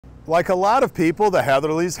Like a lot of people, the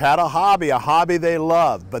Heatherlys had a hobby they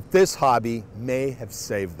loved, but this hobby may have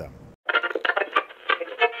saved them.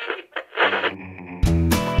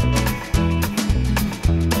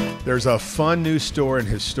 There's a fun new store in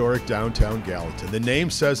historic downtown Gallatin. The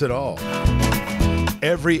name says it all.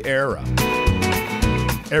 Every Era.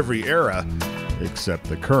 Every era except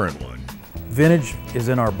the current one. Vintage is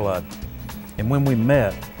in our blood. And when we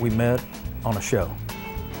met on a show.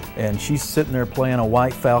 And she's sitting there playing a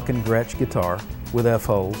white Falcon Gretsch guitar with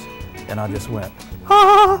F-holes, and I just went,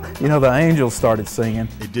 ah! You know, the angels started singing.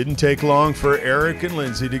 It didn't take long for Eric and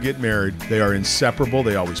Lindsay to get married. They are inseparable.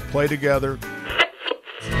 They always play together.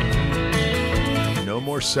 No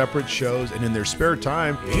more separate shows, and in their spare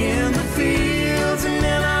time, in the fields and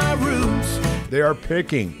in our roots, they are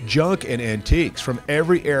picking junk and antiques from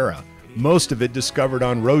every era, most of it discovered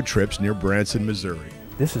on road trips near Branson, Missouri.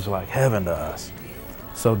 This is like heaven to us.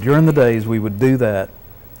 So during the days we would do that,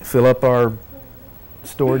 fill up our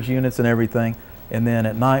storage units and everything, and then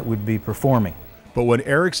at night we'd be performing. But when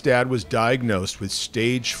Eric's dad was diagnosed with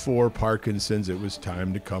stage 4 Parkinson's, it was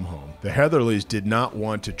time to come home. The Heatherlys did not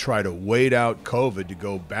want to try to wait out COVID to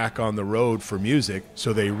go back on the road for music,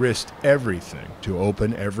 so they risked everything to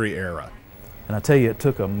open Every Era. And I tell you, it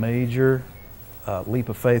took a major leap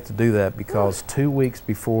of faith to do that, because 2 weeks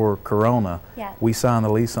before Corona, we signed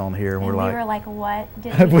the lease on here, and we were like, what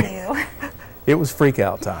did we do? It was freak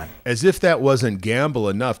out time. As if that wasn't gamble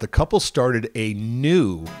enough, the couple started a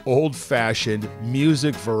new old-fashioned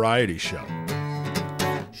music variety show.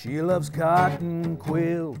 She loves cotton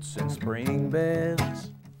quilts and spring beds.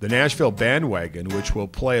 The Nashville Bandwagon, which will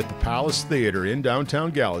play at the Palace Theater in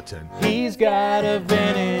downtown Gallatin. He's got a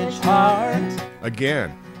vintage heart.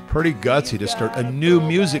 Again, pretty gutsy to start a new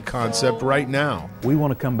music concept right now. We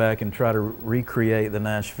want to come back and try to recreate the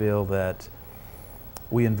Nashville that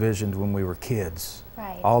we envisioned when we were kids.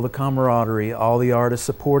 Right. All the camaraderie, all the artists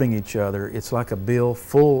supporting each other. It's like a bill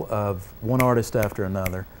full of one artist after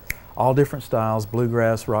another. All different styles,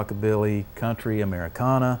 bluegrass, rockabilly, country,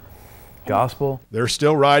 Americana, gospel. They're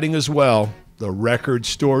still riding as well. The Record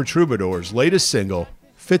Store Troubadours' latest single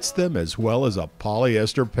fits them as well as a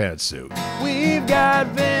polyester pantsuit. We've got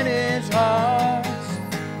vintage hearts,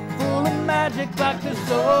 full of magic like the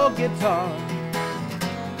soul guitar.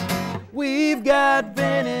 We've got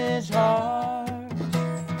vintage hearts.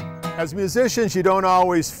 As musicians, you don't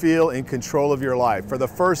always feel in control of your life. For the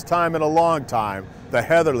first time in a long time, the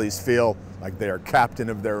Heatherlys feel like they are captain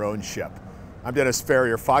of their own ship. I'm Dennis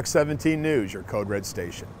Ferrier, Fox 17 News, your Code Red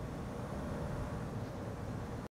station.